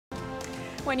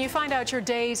When you find out your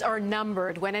days are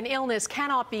numbered, when an illness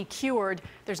cannot be cured,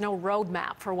 there's no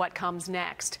roadmap for what comes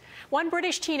next. One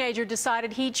British teenager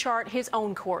decided he'd chart his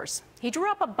own course. He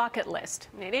drew up a bucket list.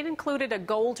 It included a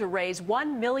goal to raise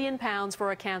 £1 million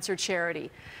for a cancer charity.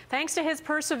 Thanks to his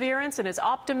perseverance and his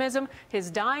optimism,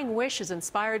 his dying wish has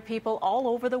inspired people all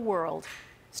over the world.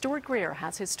 Stuart Greer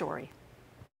has his story.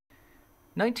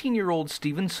 19-year-old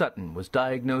Stephen Sutton was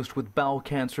diagnosed with bowel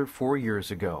cancer 4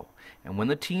 years ago. And when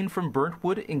the teen from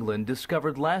Burntwood, England,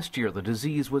 discovered last year the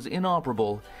disease was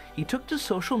inoperable, he took to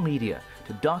social media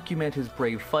to document his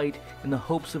brave fight in the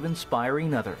hopes of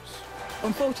inspiring others.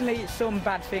 Unfortunately, some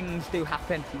bad things do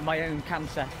happen. My own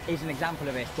cancer is an example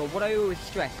of it. But what I always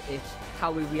stress is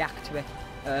how we react to it.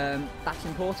 That's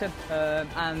important.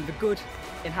 And the good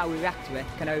in how we react to it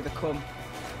can overcome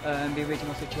the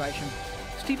original situation.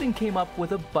 Stephen came up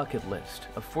with a bucket list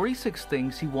of 46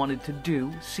 things he wanted to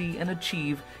do, see, and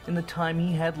achieve in the time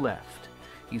he had left.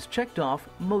 He's checked off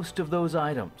most of those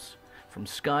items, from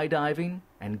skydiving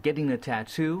and getting a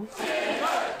tattoo,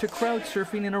 to crowd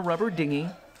surfing in a rubber dinghy,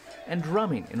 and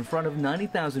drumming in front of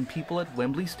 90,000 people at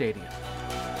Wembley Stadium.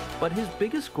 But his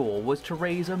biggest goal was to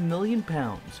raise £1 million,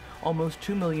 almost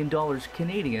 $2 million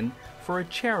Canadian, for a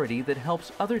charity that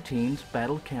helps other teens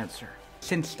battle cancer.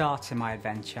 Since starting my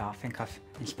adventure, I think I've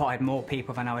inspired more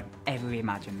people than I would ever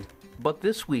imagined. But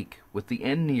this week, with the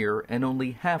end near and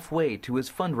only halfway to his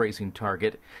fundraising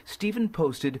target, Stephen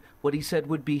posted what he said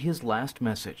would be his last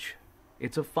message.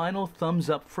 It's a final thumbs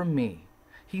up from me.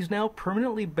 He's now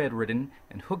permanently bedridden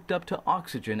and hooked up to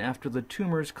oxygen after the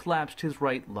tumors collapsed his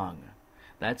right lung.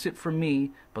 That's it from me,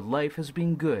 but life has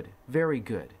been good, very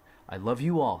good. I love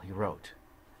you all, he wrote.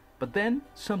 But then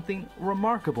something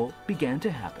remarkable began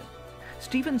to happen.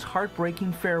 Stephen's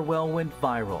heartbreaking farewell went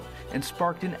viral and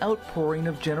sparked an outpouring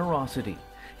of generosity.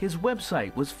 His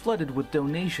website was flooded with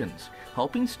donations,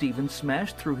 helping Stephen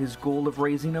smash through his goal of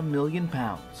raising £1 million. Do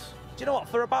you know what?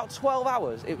 For about 12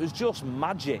 hours, it was just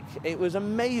magic. It was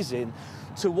amazing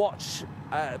to watch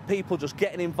people just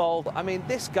getting involved. I mean,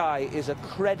 this guy is a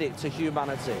credit to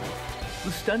humanity.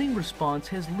 The stunning response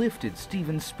has lifted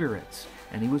Stephen's spirits,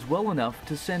 and he was well enough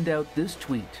to send out this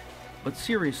tweet. But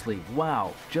seriously,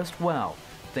 wow, just wow.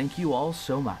 Thank you all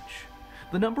so much.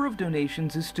 The number of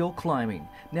donations is still climbing,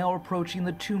 now approaching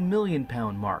the £2 million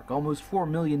mark, almost $4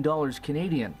 million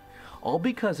Canadian, all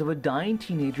because of a dying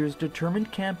teenager's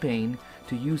determined campaign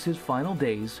to use his final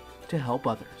days to help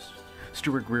others.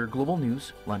 Stuart Greer, Global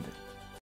News, London.